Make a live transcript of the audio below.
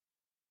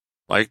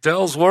Mike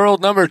Dell's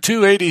World number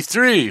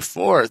 283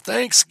 for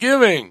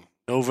Thanksgiving,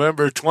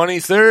 November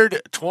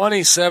 23rd,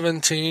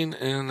 2017.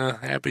 And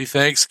happy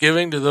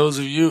Thanksgiving to those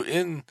of you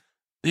in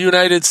the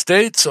United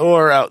States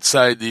or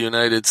outside the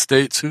United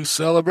States who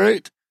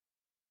celebrate.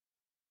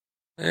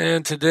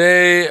 And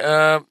today,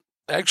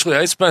 actually,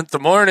 I spent the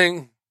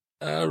morning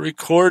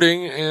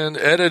recording and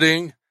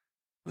editing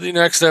the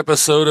next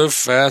episode of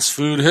Fast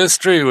Food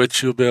History,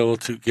 which you'll be able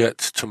to get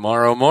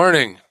tomorrow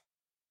morning.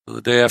 So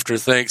the day after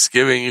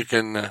Thanksgiving, you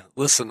can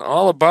listen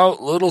all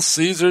about Little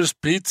Caesars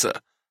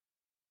Pizza.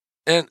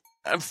 And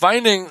I'm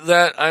finding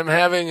that I'm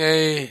having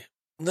a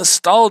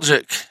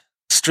nostalgic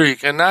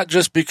streak, and not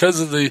just because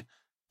of the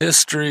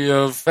history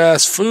of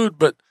fast food,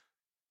 but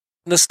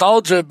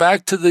nostalgia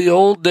back to the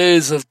old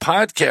days of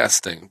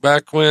podcasting,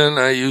 back when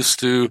I used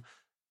to,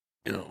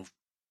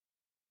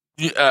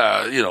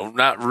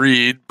 not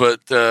read,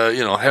 but,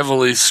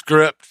 heavily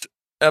script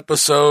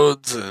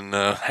episodes and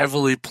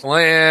heavily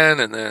plan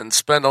and then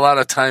spend a lot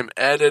of time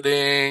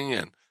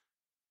editing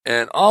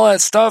and all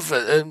that stuff.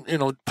 And,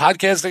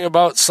 podcasting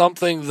about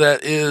something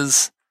that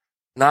is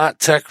not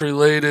tech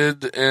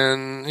related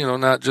and,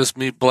 not just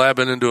me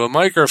blabbing into a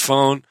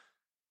microphone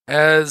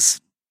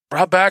has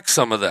brought back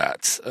some of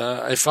that.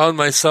 I found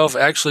myself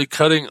actually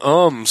cutting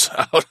ums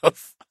out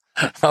of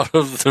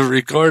the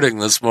recording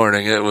this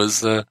morning. It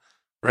was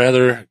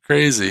rather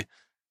crazy.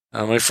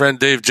 My friend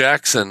Dave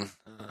Jackson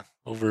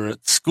over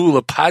at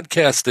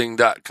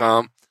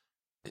schoolofpodcasting.com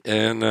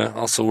and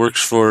also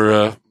works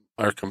for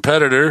our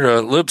competitor,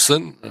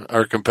 Libsyn.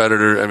 Our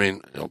competitor,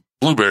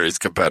 Blueberry's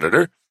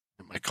competitor,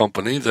 my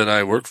company that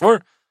I work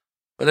for.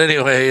 But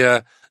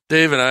anyway,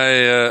 Dave and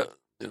I,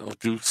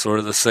 do sort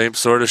of the same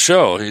sort of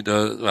show. He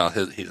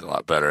does, he's a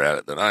lot better at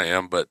it than I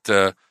am, but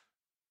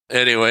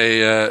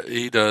anyway,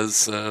 he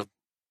does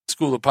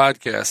School of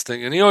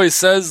Podcasting, and he always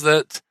says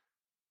that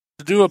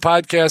to do a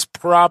podcast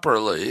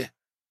properly,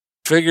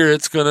 figure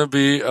it's going to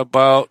be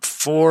about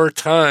 4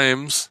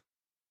 times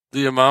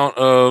the amount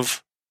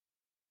of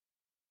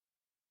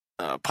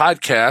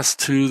podcast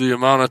to the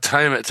amount of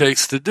time it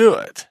takes to do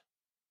it.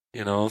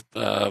 Kind of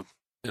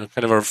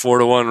our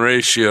 4-to-1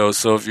 ratio.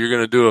 So if you're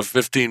going to do a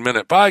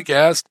 15-minute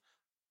podcast,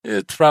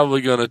 it's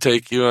probably going to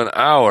take you an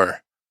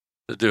hour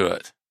to do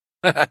it.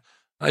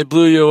 I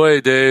blew you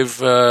away,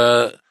 Dave.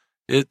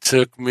 It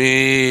took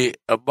me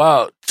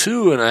about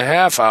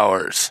 2.5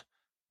 hours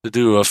to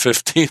do a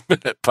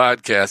 15-minute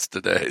podcast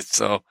today.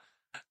 So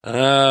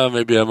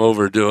maybe I'm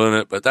overdoing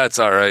it, but that's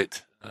all right.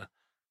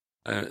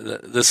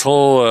 This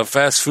whole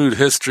fast food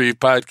history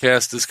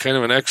podcast is kind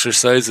of an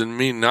exercise in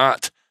me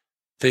not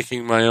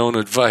taking my own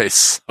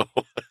advice. So,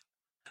 it's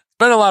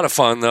been a lot of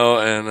fun, though,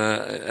 and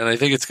I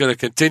think it's going to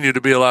continue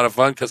to be a lot of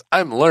fun because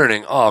I'm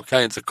learning all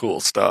kinds of cool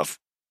stuff.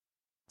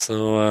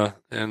 So,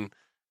 I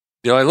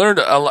learned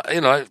a lot,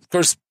 of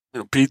course,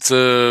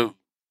 pizza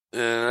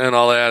and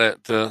all that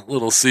at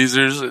Little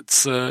Caesars.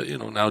 It's,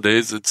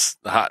 nowadays it's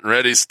the hot and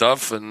ready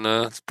stuff, and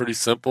it's pretty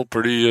simple,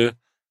 pretty,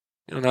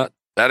 not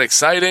that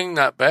exciting,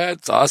 not bad.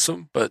 It's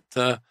awesome, but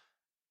the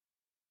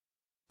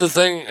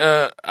thing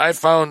I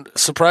found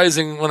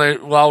surprising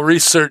while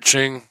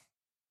researching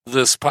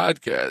this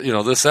podcast,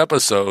 this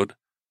episode,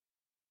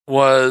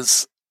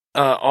 was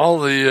all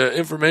the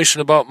information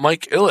about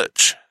Mike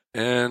Ilitch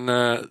and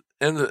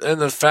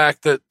the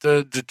fact that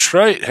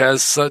Detroit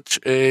has such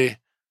a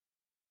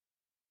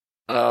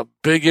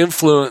big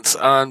influence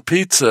on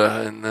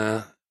pizza and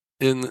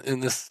in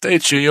the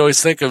States. You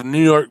always think of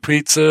New York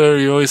pizza, or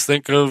you always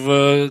think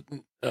of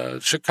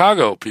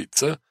Chicago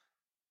pizza.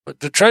 But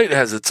Detroit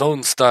has its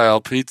own style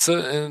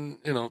pizza, and,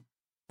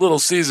 Little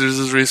Caesars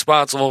is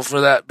responsible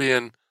for that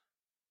being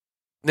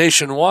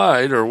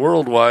nationwide or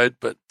worldwide,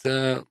 but,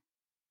 they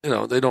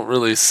don't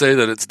really say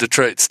that it's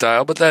Detroit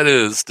style, but that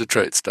is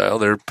Detroit style.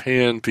 Their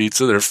pan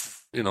pizza, their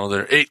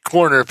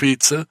 8-corner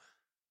pizza,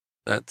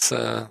 that's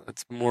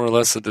more or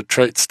less a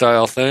Detroit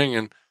style thing,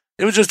 and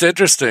it was just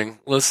interesting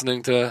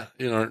listening to,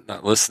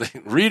 not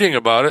listening, reading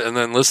about it and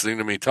then listening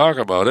to me talk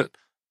about it,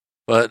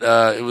 but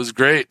it was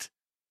great.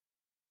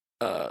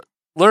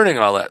 Learning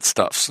all that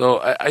stuff. So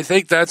I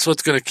think that's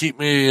what's going to keep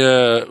me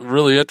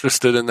really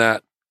interested in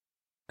that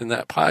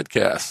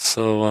podcast.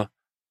 So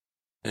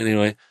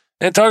anyway,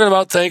 and talking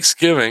about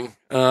Thanksgiving,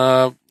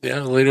 later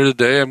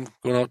today I'm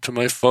going out to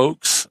my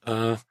folks.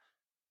 Kind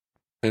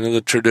of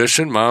the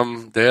tradition.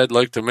 Mom, Dad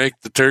like to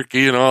make the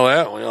turkey and all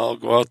that. We all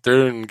go out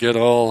there and get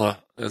all,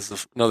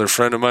 as another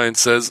friend of mine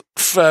says,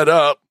 fed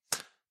up.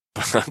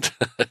 But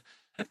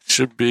it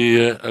should be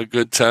a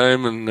good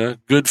time and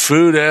good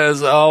food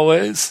as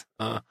always.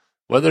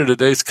 Weather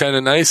today's kind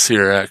of nice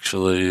here,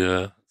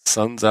 actually.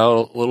 Sun's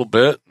out a little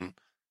bit, and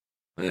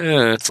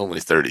it's only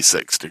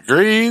 36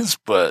 degrees,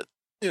 but,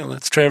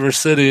 that's Traverse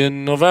City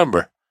in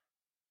November.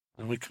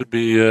 And we could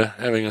be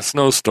having a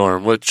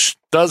snowstorm, which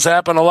does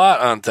happen a lot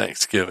on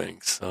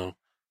Thanksgiving. So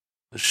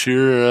this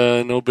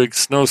year, no big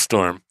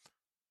snowstorm.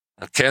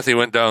 Kathy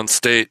went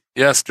downstate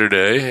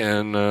yesterday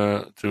and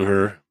to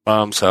her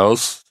mom's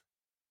house,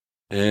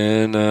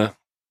 and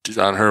she's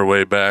on her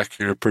way back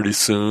here pretty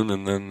soon,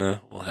 and then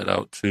we'll head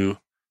out to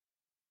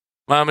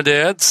mom and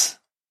dad's.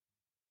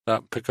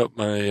 Stop and pick up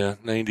my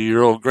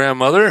 90-year-old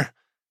grandmother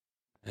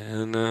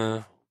and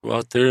go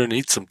out there and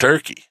eat some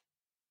turkey.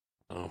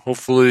 So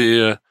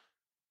hopefully,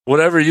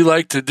 whatever you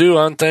like to do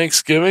on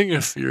Thanksgiving,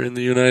 if you're in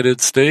the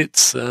United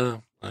States,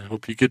 I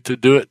hope you get to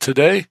do it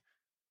today.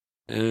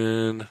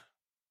 And,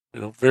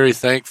 very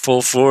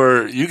thankful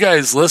for you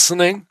guys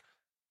listening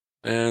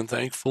and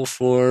thankful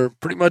for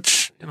pretty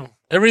much,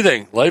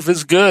 everything. Life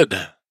is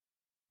good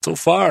so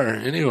far,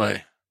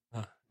 anyway.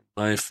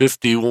 My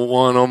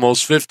 51,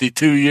 almost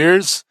 52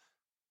 years,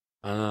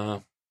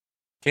 can't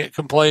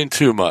complain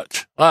too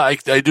much. Well,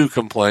 I do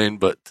complain,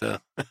 but,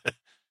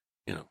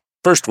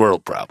 first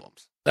world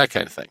problems, that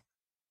kind of thing.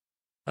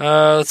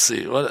 Let's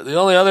see. The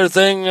only other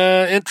thing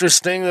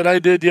interesting that I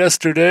did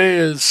yesterday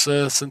is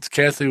since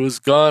Kathy was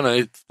gone,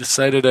 I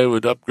decided I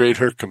would upgrade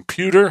her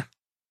computer.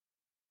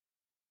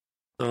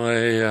 So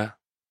I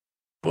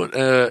put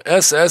a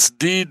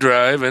SSD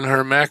drive in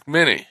her Mac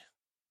Mini.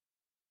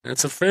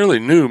 It's a fairly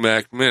new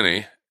Mac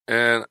Mini,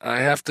 and I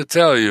have to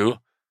tell you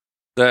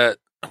that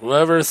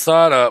whoever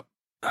thought up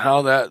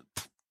how that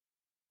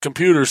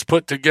computer's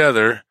put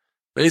together,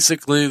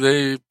 basically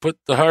they put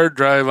the hard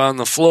drive on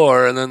the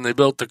floor and then they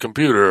built the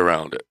computer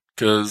around it,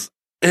 because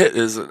it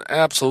is an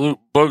absolute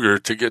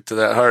booger to get to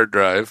that hard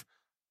drive.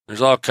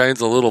 There's all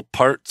kinds of little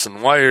parts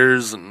and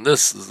wires and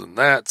this and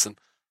that. And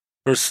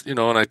of course,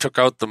 when I took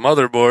out the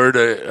motherboard,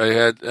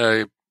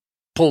 I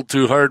pulled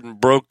too hard and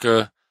broke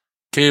a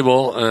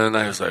cable, and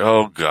I was like,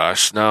 oh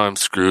gosh, now I'm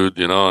screwed,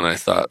 and I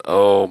thought,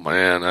 oh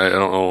man, I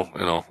don't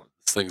know,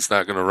 this thing's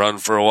not going to run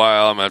for a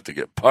while. I'm going to have to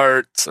get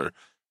parts or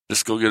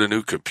just go get a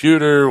new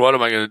computer. What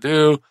am I going to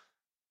do?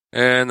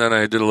 And then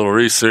I did a little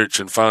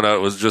research and found out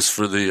it was just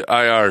for the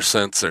IR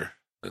sensor.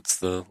 It's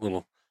the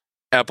little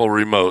Apple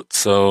remote.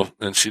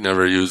 And she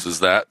never uses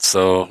that,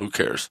 so who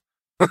cares?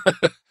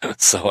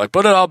 So I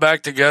put it all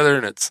back together,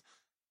 and it's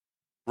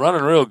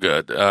running real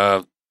good.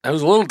 I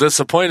was a little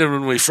disappointed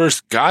when we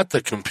first got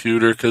the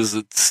computer because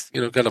it's,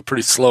 got a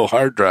pretty slow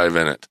hard drive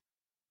in it.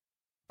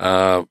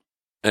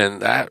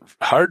 And that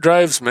hard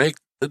drives make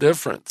the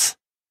difference.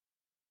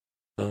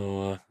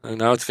 So, and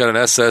now it's got an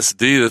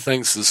SSD that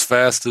thinks as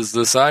fast as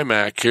this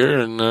iMac here,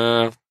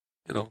 and,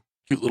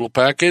 cute little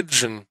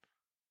package, and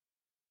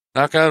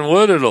knock on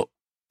wood, it'll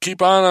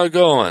keep on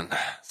going.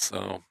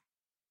 So,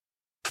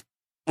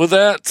 with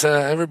that,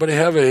 everybody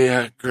have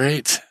a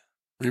great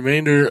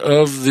remainder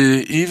of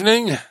the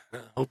evening.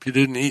 Hope you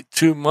didn't eat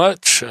too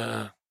much.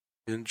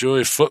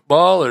 Enjoy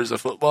football. There's a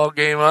football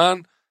game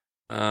on.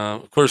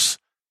 Of course,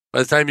 by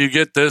the time you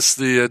get this,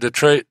 the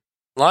Detroit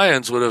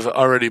Lions would have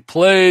already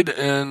played,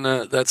 and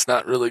that's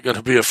not really going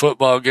to be a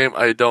football game,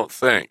 I don't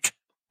think.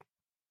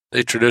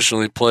 They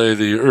traditionally play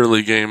the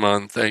early game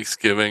on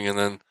Thanksgiving, and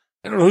then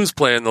I don't know who's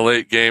playing the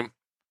late game.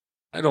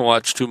 I don't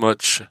watch too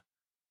much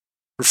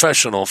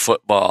professional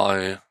football.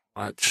 I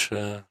watch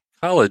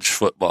college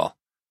football.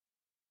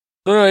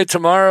 So anyway,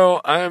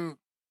 tomorrow I'm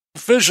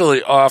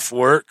officially off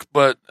work,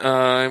 but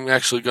I'm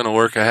actually going to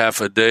work a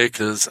half a day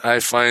because I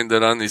find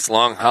that on these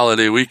long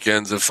holiday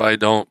weekends, if I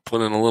don't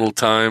put in a little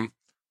time,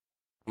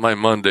 my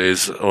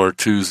Mondays or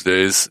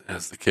Tuesdays,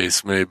 as the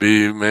case may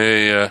be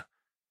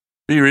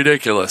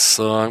ridiculous.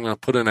 So I'm going to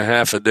put in a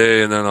half a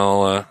day, and then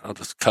I'll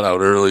just cut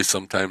out early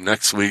sometime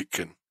next week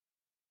and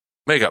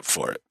make up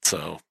for it.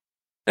 So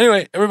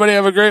anyway, everybody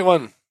have a great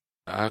one.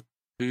 Talk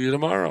to you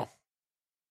tomorrow.